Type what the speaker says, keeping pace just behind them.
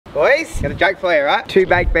Boys, got a joke for you, right? 2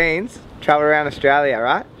 baked beans travel around Australia,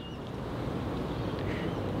 right?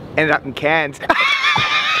 Ended up in Cairns.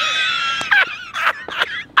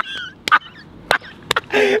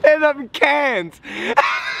 Ended up in Cairns.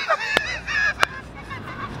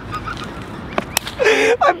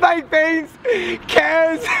 I baked beans,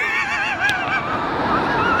 Cairns.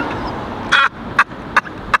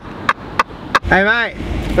 Hey mate,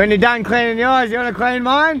 when you're done cleaning yours, you want to clean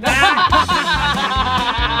mine?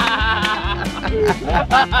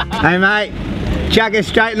 Hey mate, chuck it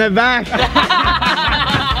straight in the back.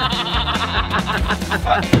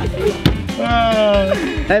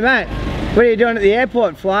 Hey mate, what are you doing at the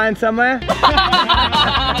airport? Flying somewhere?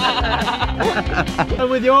 And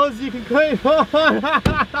with yours you can clean mine.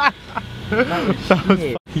 That was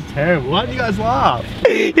fucking terrible. Why did you guys laugh?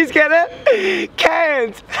 He's got it?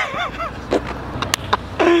 Cans!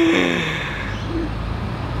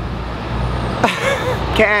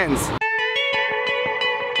 Cans.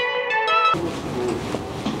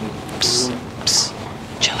 Psst, psst.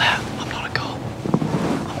 Chill out. I'm not a cop.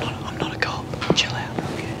 I'm not a cop. Chill out.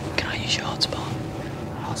 Okay. Can I use your hotspot?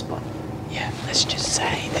 Hotspot? Yeah, let's just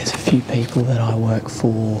say there's a few people that I work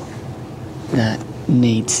for that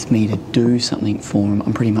needs me to do something for them.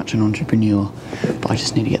 I'm pretty much an entrepreneur, but I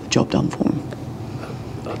just need to get the job done for them.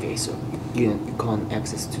 Okay, so you can't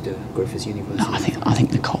access to the Griffiths University? No, I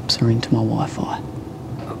think the cops are into my Wi-Fi.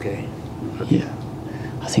 Okay. Yeah,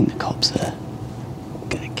 I think the cops are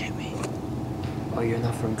gonna get me. Oh, you're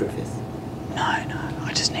not from Griffith? No,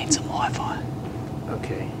 I just need some Wi-Fi.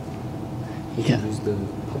 Okay. You Yeah. can use the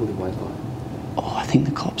public Wi-Fi. Oh, I think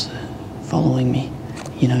the cops are following me.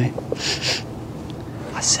 You know,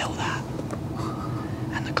 I sell that,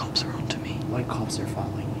 and the cops are onto me. Why cops are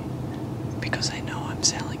following you? Because they know I'm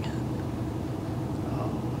selling it. Oh.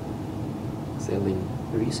 Selling,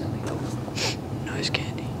 reselling? Nose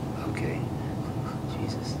candy. Okay.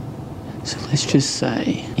 Jesus. So let's just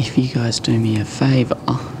say, if you guys do me a favour,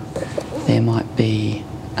 there might be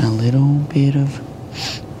a little bit of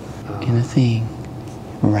in a thing,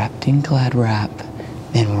 wrapped in Glad wrap,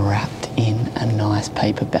 then wrapped in a nice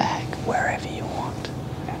paper bag, wherever you want.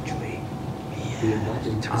 Actually, Yeah. we're not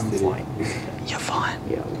interested. I'm fine. You're fine.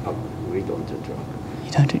 Yeah, we don't do drugs.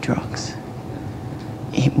 You don't do drugs.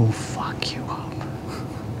 It will fuck you up.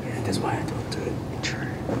 Yeah, that's why I don't do it. True.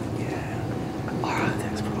 Yeah. Alright.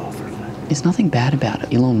 Thanks for offering that. There's nothing bad about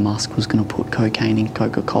it. Elon Musk was going to put cocaine in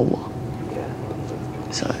Coca-Cola.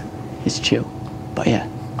 Yeah. So, it's chill. But yeah,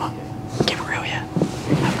 keep it real, yeah.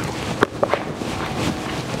 Have a good one.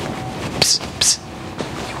 Psst, psst.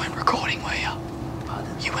 You weren't recording, were you?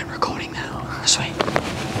 Pardon? You weren't recording that. Sweet.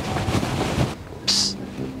 Psst.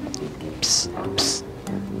 Psst. Psst.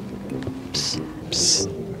 Psst. Psst.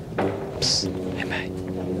 Psst. Hey, mate.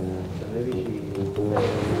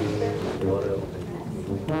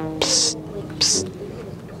 Psst. Psst.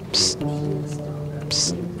 Psst.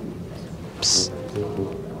 Psst. Psst. Psst.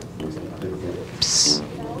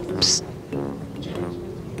 Psst.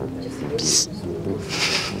 Psst.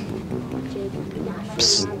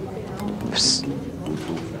 Psst. Psst.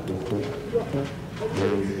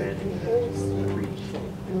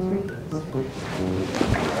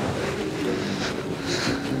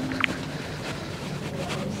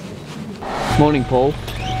 Morning, Paul.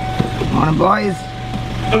 Morning, boys.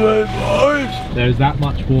 Hello, boys. There's that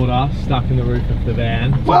much water stuck in the roof of the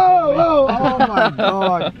van. Whoa, whoa, oh my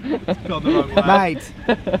god. It's gone the wrong way.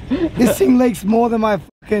 Mate, this thing leaks more than my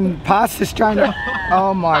fucking pasta strainer.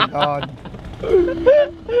 Oh my god.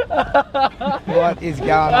 What is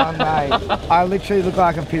going on, mate? I literally look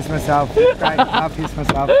like I pissed myself. Great, I pissed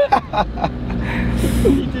myself.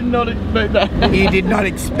 You did not expect that. You did not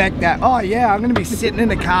expect that. Oh yeah, I'm going to be sitting in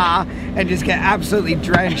the car and just get absolutely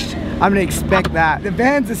drenched. I'm going to expect that. The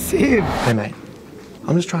van's a sieve. Hey mate,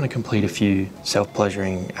 I'm just trying to complete a few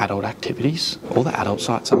self-pleasuring adult activities. All the adult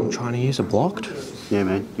sites I'm trying to use are blocked. Yeah,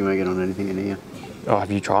 man. You won't get on anything in here. Oh,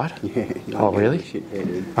 have you tried? Yeah. You Oh, won't get on really? shit here,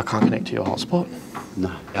 dude. I can't connect to your hotspot.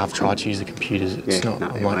 No. I've tried to use the computers. It's Yeah, not. no,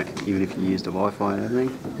 I'm it like, won't. Even if you use the Wi-Fi and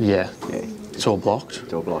everything. yeah, Yeah. it's all blocked.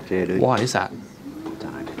 It's all blocked here, dude. Why is that? Don't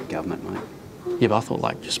know. Government, mate. Yeah, but I thought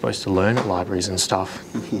like you're supposed to learn at libraries and stuff.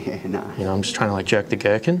 Yeah, no. You know, I'm just trying to like jerk the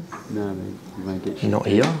gherkin. No, man. You won't get shit. Not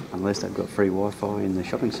here? Unless they've got free Wi-Fi in the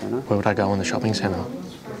shopping centre. Where would I go in the shopping centre?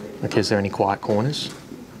 Like, is there any quiet corners?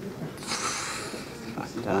 I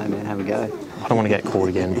don't know, man. Have a go. I don't want to get caught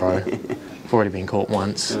again, bro. I've already been caught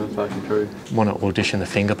once. No, fucking true. Want to audition the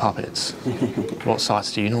finger puppets. What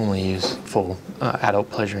sites do you normally use for adult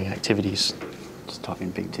pleasuring activities? Just type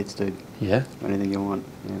in big tits, dude. Yeah? Anything you want.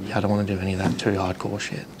 Yeah, I don't want to do any of that too hardcore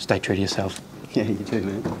shit. Stay true to yourself. Yeah, you do,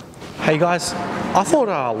 man. Hey guys, I thought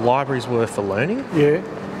libraries were for learning. Yeah.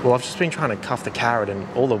 Well, I've just been trying to cuff the carrot and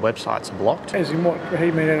all the websites are blocked. As in what? He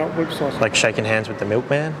mean out websites? Like shaking hands with the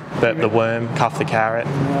milkman, the worm, cuff the carrot,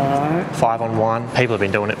 No. 5 on 1. People have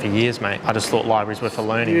been doing it for years, mate. I just thought libraries were for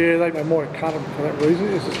learning. Yeah, they might have cut them for that reason.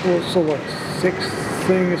 It's a sort of like sex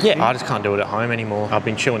thing. Yeah, I just can't do it at home anymore. I've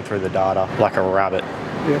been chewing through the data like a rabbit.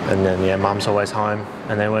 Yeah. And then, yeah, mum's always home.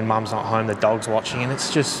 And then when mum's not home, the dog's watching. And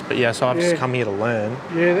it's just, but yeah, so I've just come here to learn.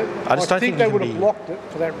 Yeah, I just don't think think they you would can have be- blocked it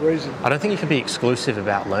for that reason. I don't think you can be exclusive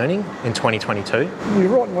about learning in 2022. You're right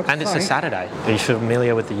in what you're And it's a saying. Saturday. Are you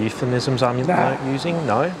familiar with the euphemisms I'm using?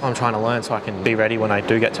 No? I'm trying to learn so I can be ready when I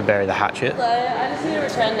do get to bury the hatchet. So I just need to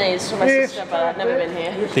return these to my sister, but I've never been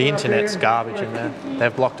here. The internet's garbage in there.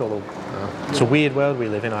 They've blocked all the... it's a weird world we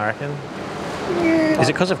live in, I reckon. Is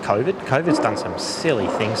it because of COVID? COVID's done some silly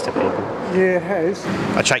things to people. Yeah, it has.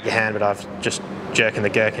 I'd shake your hand, but I've just jerking the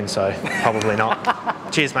gherkin, so probably not.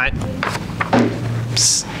 Cheers, mate.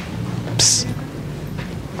 Psst. Psst.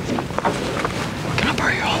 Can I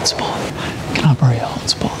borrow your hotspot? Can I borrow your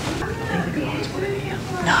hotspot?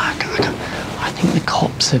 No, I can't. I think the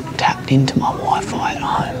cops have tapped into my Wi-Fi at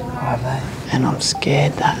home. Have they? And I'm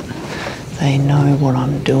scared that they know what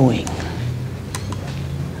I'm doing.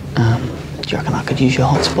 Do you reckon I could use your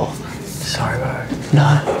hotspot? Sorry, bro.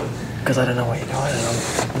 No. Because I don't know what you're doing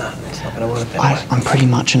and no, it's not going to work that way. I'm pretty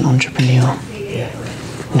much an entrepreneur. Yeah.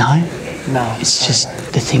 No? No. It's just,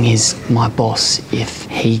 the thing is, my boss, if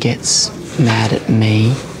he gets mad at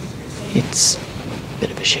me, it's a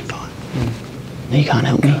bit of a shit fight. You can't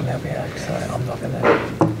help me. I'll help you out. Sorry, I'm not going to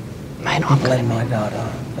Mate, I'm lend gonna... my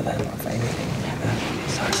data for that, not for anything.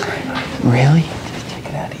 Sorry, bro. Really? Just take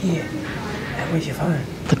it out here. And where's your phone?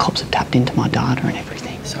 The cops have tapped into my data and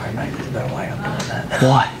everything. Sorry, mate, there's no way I'm doing that.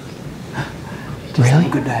 Why? Just Really? have a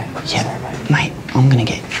good day. Yeah, Sorry, mate. mate, I'm gonna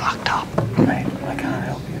get fucked up. Mate, I can't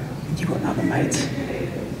help you. You got other mates.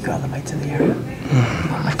 You got other mates in the area.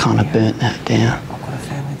 I've kind of burnt that down. I've got a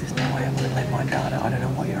family. There's no way I'm going to let my data. I don't know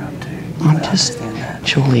what you're up to. You I'm gotta just... understand that.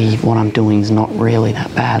 Surely what I'm doing is not really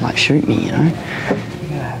that bad. Like, shoot me, you know? You're going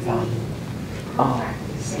to have, oh.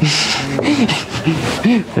 I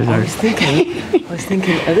was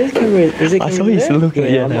thinking, are these cameras? Is it I saw you still looking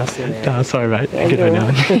at I'm it. not still there. No, sorry, mate. Good Where one now.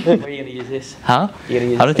 are you going to use this? Huh? You're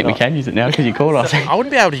gonna use I don't this think or we not? can use it now because you called us. I wouldn't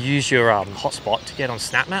be able to use your hotspot to get on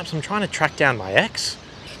Snap Maps. I'm trying to track down my ex.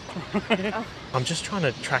 I'm just trying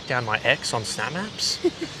to track down my ex on Snap Maps.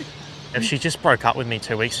 If she just broke up with me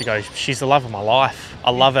 2 weeks ago, she's the love of my life. I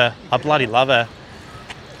love her. I bloody love her.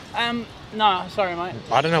 No, sorry, mate.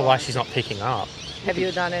 I don't know why she's not picking up. Have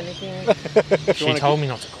you done anything? She told me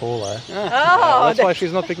not to call her. Oh, That's why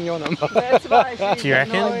she's not picking your number. that's why she's Do you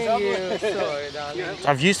reckon? ignoring you. Sorry, darling.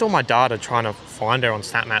 I've used all my data trying to find her on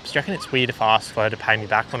Snap Maps. Do you reckon it's weird if I ask for her to pay me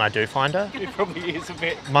back when I do find her? It probably is a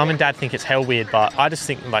bit. Mum and Dad think it's hell weird, but I just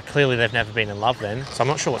think, like, clearly they've never been in love then. So I'm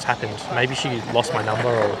not sure what's happened. Maybe she lost my number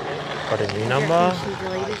or got a new number. She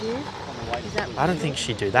deleted you? Is that I don't think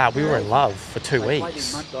she'd do that. We were in love for 2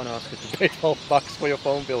 weeks. Don't ask her to pay $12 for your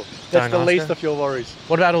phone bill. Don't That's the ask least her. of your worries.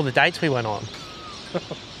 What about all the dates we went on?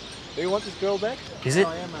 Do you want this girl back? Is it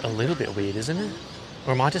a little bit weird, isn't it?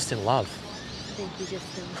 Or am I just in love? I think you just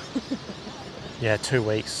Yeah, 2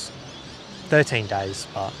 weeks. 13 days,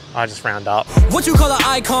 but I just round up. What you call an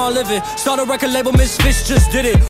icon living? Start a record label, Misfits just did it.